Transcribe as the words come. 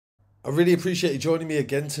I really appreciate you joining me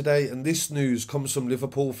again today, and this news comes from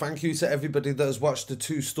Liverpool. Thank you to everybody that has watched the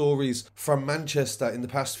two stories from Manchester in the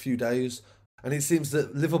past few days. And it seems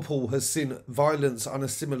that Liverpool has seen violence on a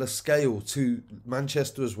similar scale to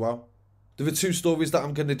Manchester as well. There are two stories that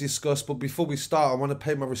I'm going to discuss, but before we start, I want to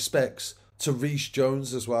pay my respects to Rhys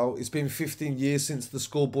Jones as well. It's been 15 years since the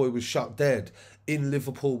schoolboy was shot dead in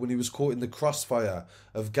Liverpool when he was caught in the crossfire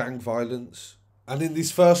of gang violence. And in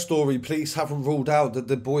this first story, police haven't ruled out that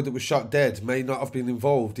the boy that was shot dead may not have been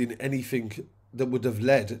involved in anything that would have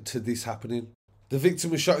led to this happening. The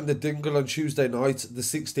victim was shot in the Dingle on Tuesday night, the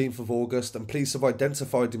 16th of August, and police have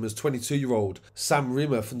identified him as 22-year-old Sam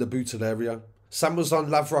Rimmer from the Bootle area. Sam was on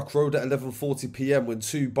Lavrock Road at 11:40 p.m. when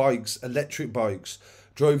two bikes, electric bikes,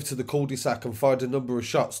 drove to the cul-de-sac and fired a number of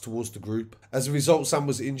shots towards the group. As a result, Sam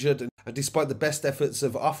was injured, and despite the best efforts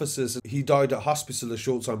of officers, he died at hospital a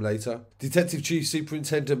short time later. Detective Chief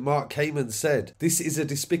Superintendent Mark Kameen said, "This is a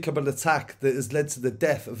despicable attack that has led to the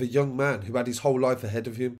death of a young man who had his whole life ahead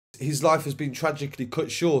of him. His life has been tragically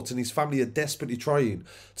cut short, and his family are desperately trying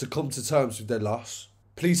to come to terms with their loss."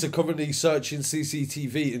 Police are currently searching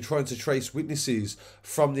CCTV and trying to trace witnesses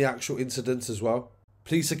from the actual incident as well.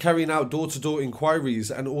 Police are carrying out door-to-door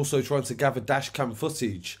inquiries and also trying to gather dashcam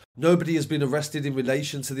footage. Nobody has been arrested in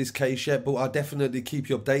relation to this case yet, but I'll definitely keep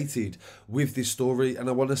you updated with this story, and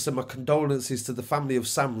I want to send my condolences to the family of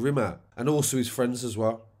Sam Rimmer and also his friends as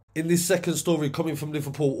well. In this second story coming from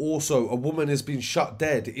Liverpool also, a woman has been shot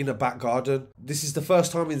dead in a back garden. This is the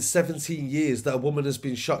first time in 17 years that a woman has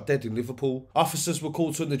been shot dead in Liverpool. Officers were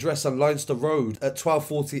called to an address on Leinster Road at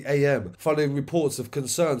 12:40 a.m. following reports of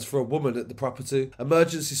concerns for a woman at the property.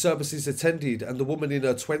 Emergency services attended and the woman in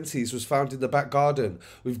her 20s was found in the back garden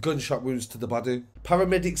with gunshot wounds to the body.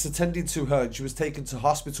 Paramedics attended to her and she was taken to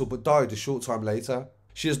hospital but died a short time later.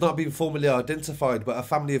 She has not been formally identified, but her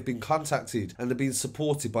family have been contacted and are being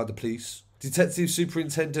supported by the police. Detective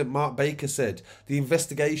Superintendent Mark Baker said, "The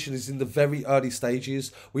investigation is in the very early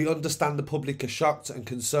stages. We understand the public are shocked and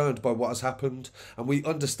concerned by what has happened, and we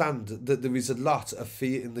understand that there is a lot of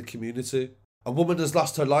fear in the community. A woman has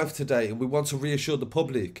lost her life today, and we want to reassure the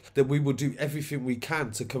public that we will do everything we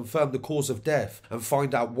can to confirm the cause of death and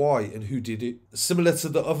find out why and who did it." Similar to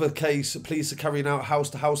the other case, police are carrying out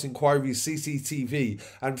house-to-house inquiries, CCTV,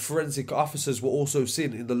 and forensic officers were also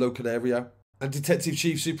seen in the local area. And Detective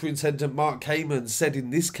Chief Superintendent Mark Kameen said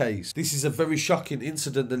in this case, "This is a very shocking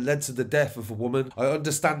incident that led to the death of a woman. I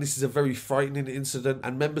understand this is a very frightening incident,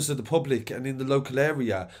 and members of the public and in the local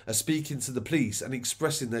area are speaking to the police and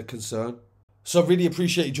expressing their concern." So I really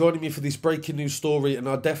appreciate you joining me for this breaking news story, and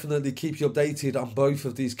I'll definitely keep you updated on both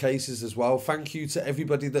of these cases as well. Thank you to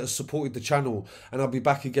everybody that has supported the channel, and I'll be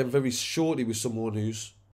back again very shortly with some more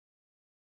news.